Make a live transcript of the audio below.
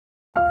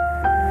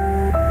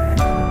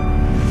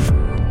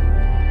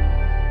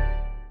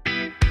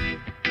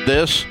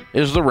This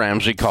is the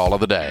Ramsey Call of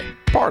the Day,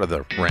 part of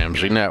the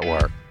Ramsey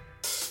Network.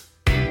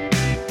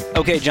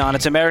 Okay, John,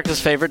 it's America's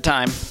favorite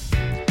time.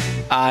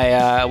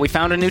 We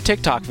found a new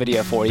TikTok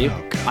video for you.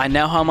 Okay. I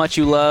know how much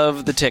you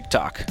love the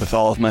TikTok. With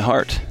all of my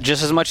heart.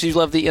 Just as much as you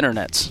love the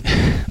internets.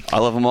 I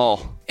love them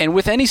all. And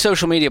with any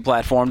social media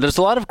platform, there's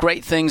a lot of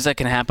great things that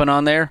can happen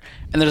on there,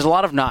 and there's a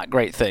lot of not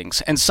great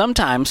things. And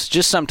sometimes,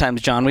 just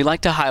sometimes, John, we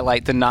like to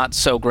highlight the not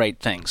so great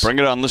things. Bring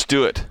it on. Let's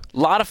do it. A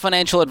lot of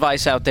financial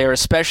advice out there,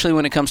 especially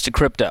when it comes to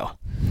crypto.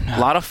 A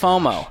lot of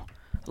FOMO.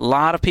 A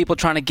lot of people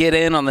trying to get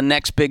in on the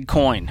next big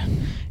coin.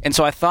 And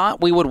so I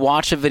thought we would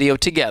watch a video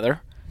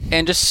together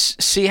and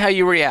just see how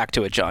you react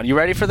to it, John. You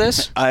ready for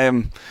this? I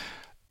am.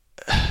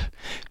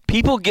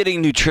 People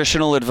getting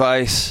nutritional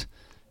advice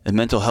and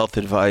mental health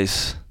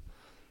advice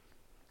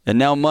and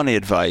now money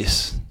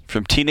advice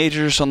from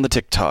teenagers on the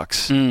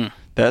TikToks.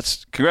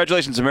 That's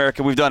congratulations,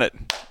 America. We've done it.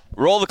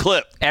 Roll the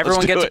clip.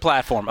 Everyone gets a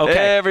platform.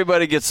 Okay.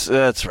 Everybody gets.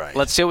 That's right.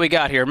 Let's see what we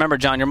got here. Remember,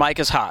 John, your mic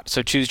is hot,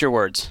 so choose your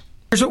words.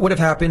 Here's what would have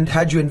happened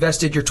had you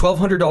invested your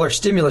 $1,200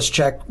 stimulus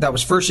check that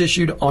was first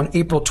issued on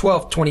April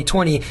 12,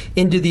 2020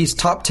 into these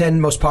top 10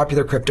 most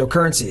popular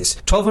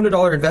cryptocurrencies.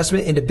 $1,200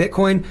 investment into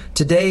Bitcoin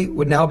today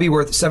would now be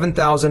worth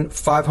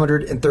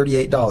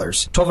 $7,538.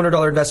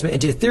 $1,200 investment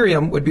into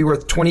Ethereum would be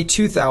worth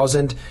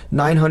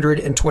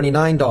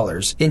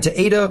 $22,929. Into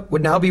ADA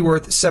would now be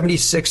worth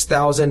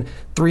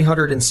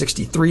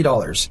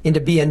 $76,363.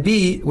 Into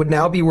BNB would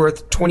now be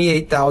worth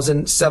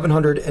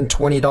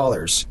 $28,720.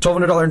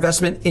 $1,200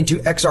 investment into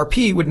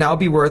XRP would now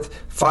be worth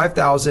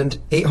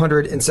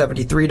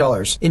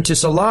 $5,873. Into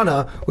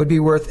Solana would be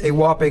worth a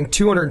whopping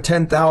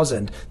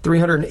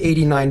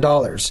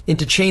 $210,389.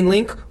 Into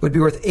Chainlink would be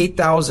worth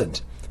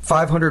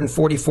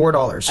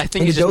 $8,544. I think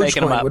into you're just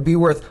making them Dogecoin up. would be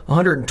worth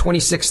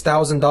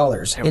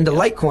 $126,000. Into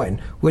Litecoin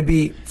would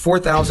be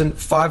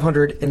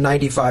 $4,595. And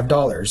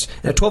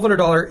a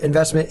 $1,200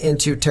 investment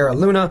into Terra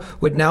Luna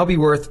would now be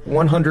worth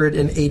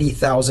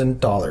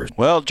 $180,000.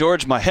 Well,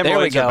 George, my There we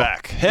hemorrhoids go. are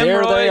back. There they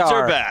Hemorrhoids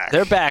are back.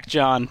 They're back,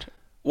 John.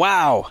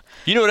 Wow.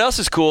 You know what else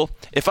is cool?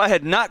 If I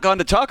had not gone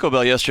to Taco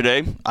Bell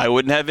yesterday, I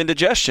wouldn't have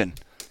indigestion.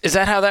 Is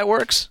that how that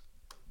works?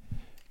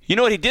 You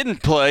know what he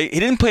didn't play? He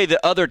didn't play the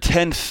other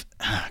 10th.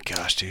 Oh,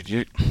 gosh,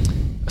 dude.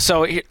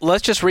 So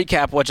let's just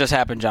recap what just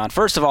happened, John.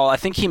 First of all, I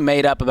think he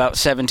made up about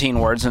 17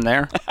 words in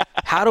there.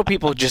 How do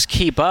people just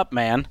keep up,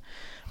 man?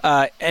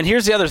 And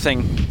here's the other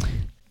thing.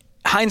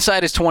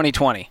 Hindsight is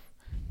 20/20.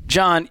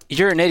 John,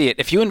 you're an idiot.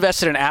 If you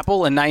invested in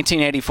Apple in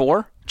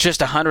 1984, just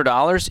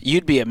 $100,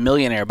 you'd be a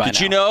millionaire by now.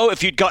 Did you know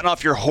if you'd gotten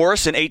off your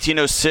horse in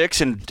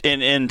 1806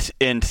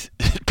 and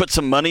put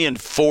some money in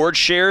Ford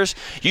shares,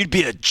 you'd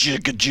be a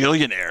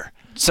gajillionaire?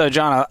 So,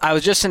 John, I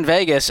was just in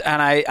Vegas,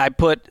 and I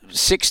put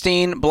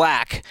 16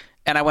 black,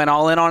 and I went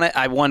all in on it.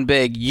 I won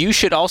big. You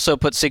should also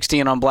put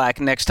 16 on black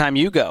next time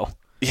you go.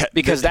 Yeah,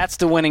 because that's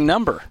the winning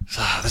number.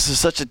 This is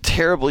such a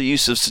terrible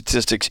use of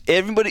statistics.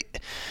 Everybody...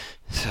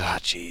 Ah,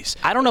 jeez.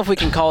 I don't know if we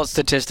can call it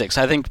statistics.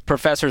 I think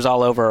professors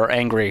all over are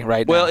angry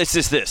right now. Well, it's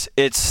this.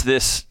 It's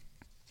this...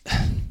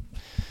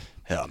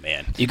 Oh,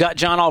 man. You got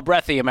John all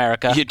breathy,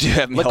 America. You do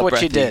have me Look all what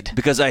breathy. you did.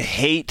 Because I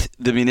hate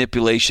the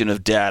manipulation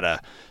of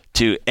data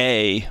to,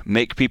 A,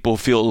 make people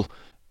feel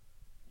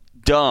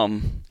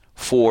dumb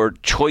for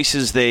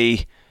choices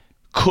they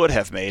could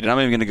have made. And I'm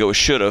even going to go with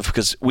should have,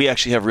 because we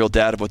actually have real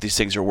data of what these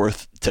things are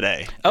worth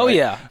today. Oh, right?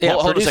 yeah. Hold on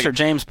a Producer second.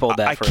 James pulled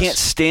that I for can't us.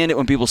 stand it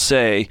when people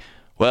say,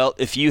 well,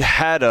 if you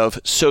had of,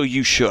 so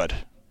you should.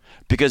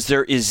 Because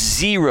there is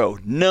zero,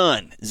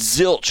 none,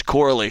 zilch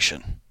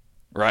correlation,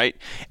 right?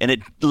 And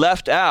it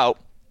left out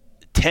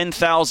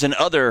 10,000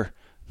 other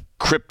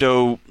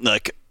crypto,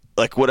 like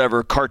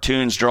whatever,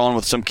 cartoons drawn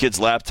with some kid's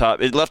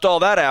laptop. It left all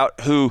that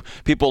out who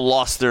people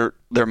lost their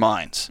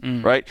minds,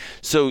 right?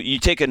 So you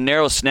take a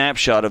narrow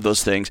snapshot of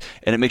those things,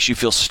 and it makes you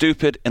feel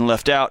stupid and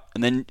left out,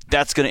 and then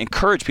that's going to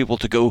encourage people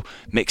to go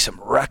make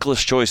some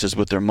reckless choices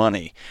with their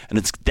money. And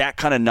it's that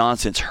kind of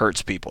nonsense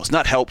hurts people. It's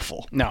not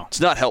helpful. No. It's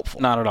not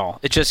helpful. Not at all.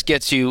 It just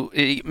gets you,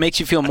 it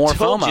makes you feel more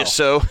Told FOMO. you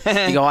so.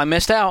 You go, I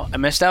missed out. I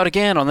missed out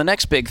again on the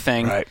next big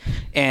thing. Right.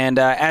 And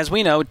as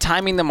we know,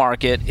 timing the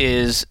market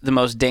is the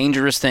most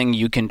dangerous thing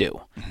you can do.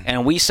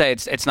 And we say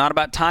it's not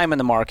about time in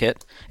the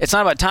market. It's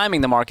not about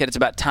timing the market. It's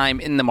about time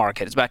in the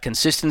market. It's about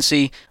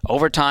consistency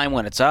over time.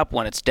 When it's up,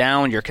 when it's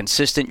down, you're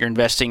consistent. You're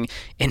investing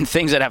in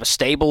things that have a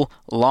stable,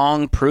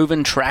 long,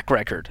 proven track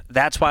record.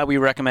 That's why we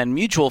recommend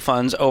mutual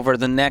funds over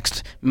the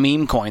next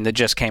meme coin that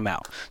just came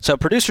out. So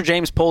producer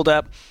James pulled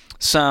up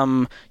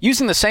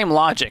using the same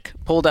logic,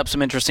 pulled up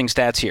some interesting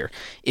stats here.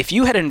 If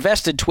you had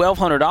invested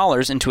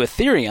 $1,200 into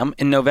Ethereum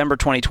in November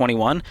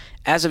 2021,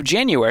 as of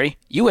January,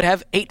 you would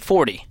have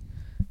 $840.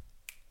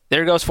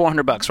 There goes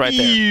 $400 right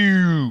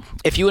there.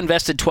 If you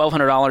invested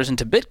 $1,200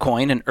 into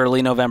Bitcoin in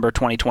early November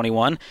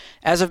 2021,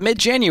 as of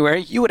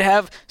mid-January, you would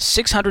have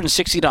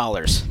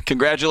 $660.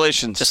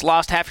 Congratulations. Just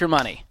lost half your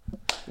money.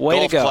 Way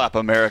Golf to go. clap,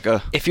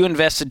 America. If you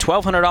invested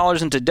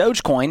 $1,200 into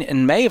Dogecoin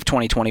in May of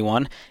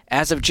 2021,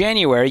 as of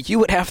January, you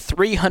would have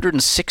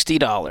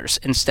 $360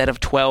 instead of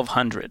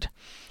 $1,200.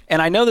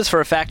 And I know this for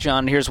a fact, John,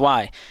 and here's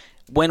why.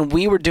 when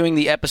we were doing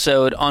the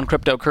episode on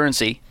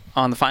cryptocurrency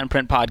on the Fine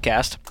Print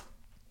podcast,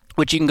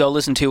 which you can go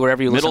listen to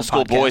wherever you listen to podcasts.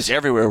 Middle school boys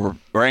everywhere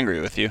were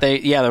angry with you.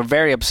 They're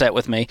very upset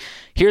with me.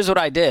 Here's what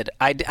I did.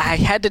 I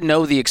had to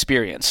know the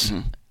experience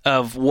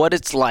of what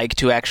it's like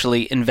to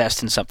actually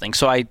invest in something.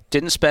 So I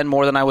didn't spend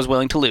more than I was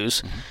willing to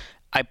lose.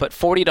 I put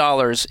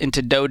 $40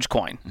 into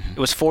Dogecoin. It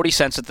was 40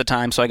 cents at the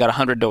time, so I got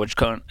 100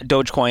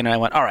 Dogecoin, and I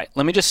went, all right,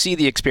 let me just see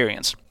the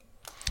experience.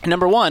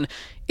 Number one,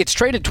 it's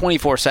traded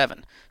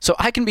 24/7. So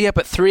I can be up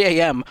at 3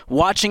 a.m.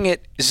 watching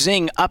it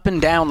zing up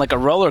and down like a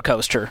roller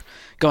coaster,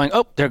 going,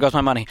 oh, there goes my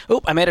money.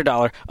 Oh, I made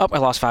 $1. Oh, I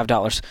lost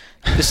 $5.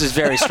 This is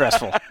very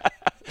stressful.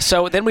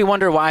 So then we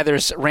wonder why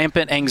there's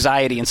rampant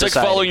anxiety in society. It's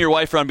like following your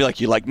wife around and be like,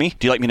 you like me?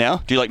 Do you like me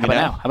now? Do you like me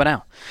now? How about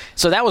now?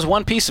 So that was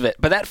one piece of it.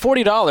 But that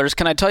 $40,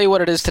 can I tell you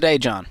what it is today,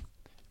 John?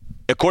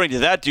 According to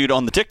that dude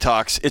on the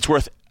TikToks, it's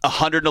worth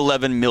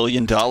 $111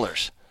 million.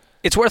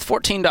 It's worth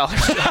 $14.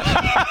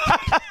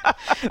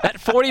 That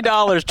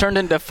 $40 turned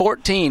into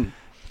 $14.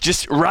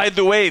 Just ride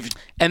the wave,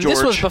 And George.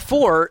 this was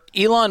before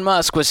Elon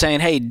Musk was saying,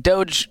 hey,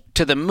 Doge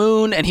to the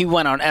moon, and he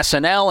went on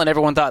SNL, and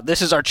everyone thought,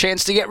 this is our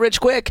chance to get rich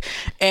quick.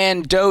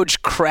 And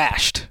Doge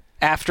crashed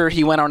after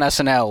he went on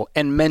SNL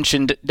and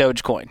mentioned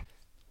Dogecoin.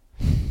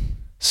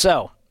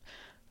 So,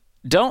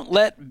 don't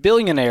let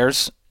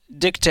billionaires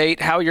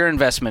dictate how your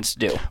investments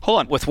do. Hold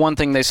on. With one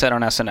thing they said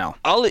on SNL.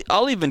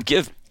 I'll even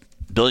give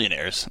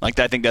billionaires. Like,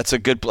 I think that's a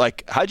good,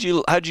 like, how'd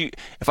you,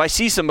 if I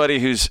see somebody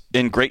who's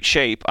in great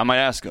shape, I might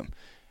ask them,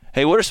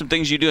 hey, what are some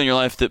things you do in your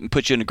life that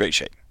put you into great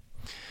shape?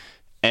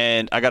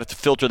 And I got to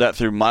filter that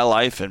through my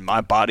life and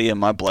my body and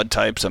my blood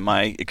types and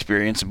my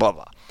experience and blah,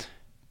 blah.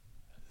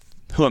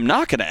 Who I'm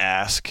not going to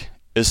ask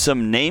is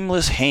some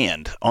nameless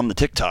hand on the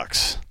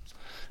TikToks.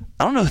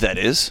 I don't know who that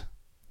is.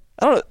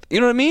 You know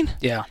what I mean?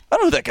 Yeah. I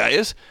don't know who that guy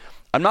is.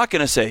 I'm not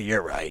going to say,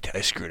 you're right, I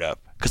screwed up.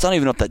 Because I don't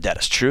even know if that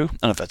data's true. I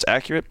don't know if that's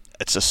accurate.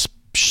 It's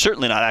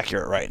certainly not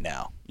accurate right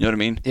now. You know what I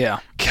mean? Yeah.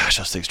 Gosh,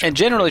 those things. And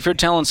generally, if you're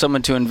telling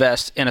someone to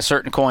invest in a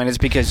certain coin, it's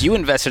because you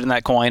invested in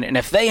that coin, and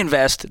if they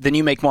invest, then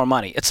you make more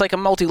money. It's like a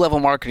multi-level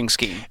marketing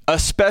scheme.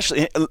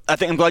 Especially,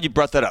 I'm glad you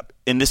brought that up,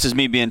 and this is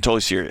me being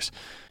totally serious.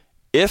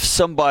 If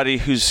somebody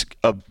who's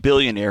a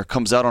billionaire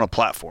comes out on a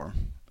platform,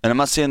 and I'm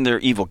not saying they're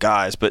evil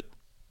guys, but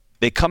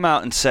they come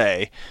out and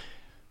say,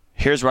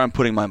 here's where I'm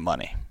putting my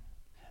money.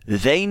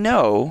 They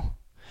know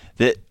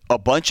that a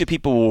bunch of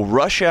people will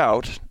rush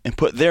out and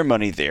put their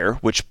money there,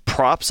 which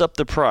props up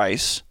the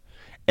price,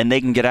 and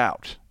they can get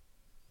out.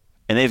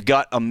 And they've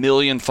got 1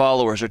 million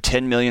followers or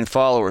 10 million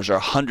followers or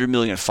 100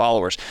 million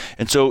followers.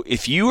 And so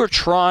if you are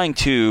trying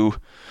to,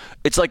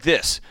 it's like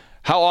this.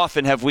 How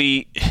often have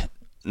we,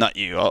 not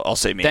you, I'll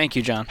say me. Thank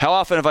you, John. How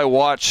often have I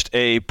watched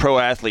a pro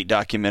athlete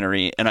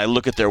documentary and I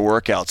look at their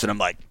workouts and I'm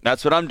like,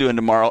 that's what I'm doing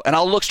tomorrow. And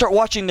I'll start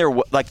watching their,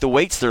 like the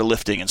weights they're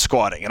lifting and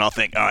squatting. And I'll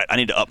think, all right, I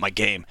need to up my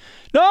game.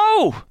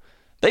 No!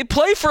 They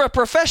play for a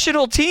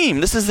professional team.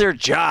 This is their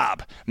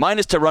job. Mine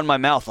is to run my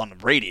mouth on the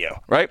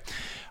radio, right?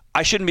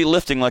 I shouldn't be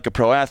lifting like a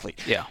pro athlete.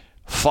 Yeah.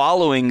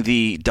 Following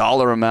the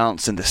dollar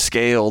amounts and the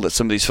scale that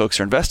some of these folks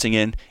are investing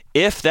in,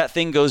 if that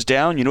thing goes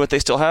down, you know what they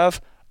still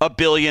have? $1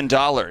 billion.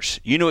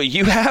 You know what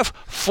you have?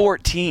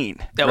 14.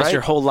 That was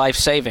your whole life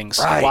savings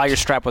while you're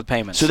strapped with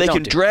payments. So they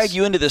can drag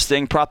you into this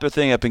thing, prop their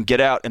thing up, and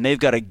get out. And they've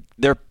got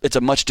it's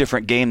a much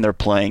different game they're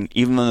playing,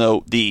 even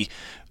though the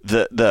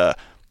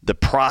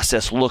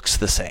process looks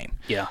the same.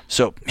 Yeah.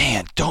 So,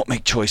 man, don't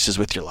make choices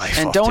with your life.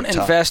 And don't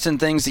invest in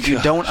things that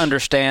you don't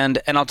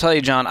understand. And I'll tell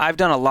you, John, I've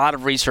done a lot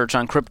of research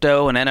on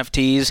crypto and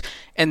NFTs.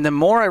 And the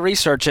more I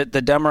research it,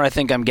 the dumber I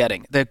think I'm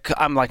getting.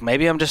 I'm like,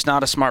 maybe I'm just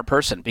not a smart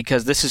person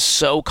because this is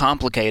so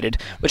complicated,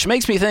 which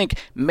makes me think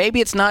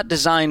maybe it's not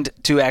designed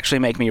to actually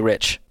make me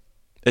rich.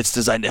 It's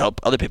designed to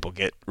help other people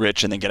get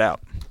rich and then get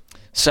out.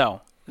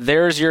 So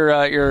there's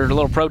your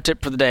little pro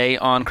tip for the day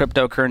on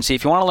cryptocurrency.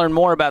 If you want to learn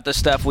more about this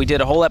stuff, we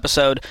did a whole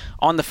episode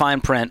on the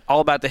Fine Print,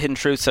 all about the hidden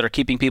truths that are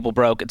keeping people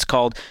broke. It's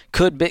called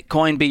Could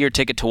Bitcoin Be Your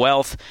Ticket to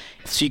Wealth?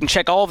 So you can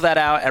check all of that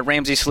out at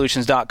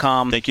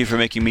RamseySolutions.com. Thank you for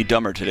making me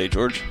dumber today,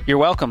 George. You're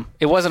welcome.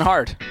 It wasn't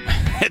hard.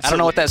 I don't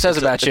know what that says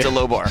about you. It's a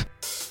low bar.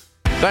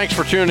 Thanks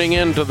for tuning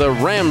in to the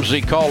Ramsey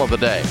Call of the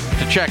Day.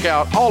 To check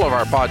out all of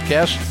our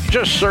podcasts,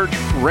 just search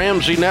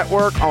Ramsey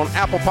Network on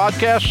Apple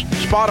Podcasts,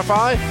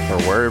 Spotify,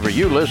 or wherever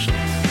you listen.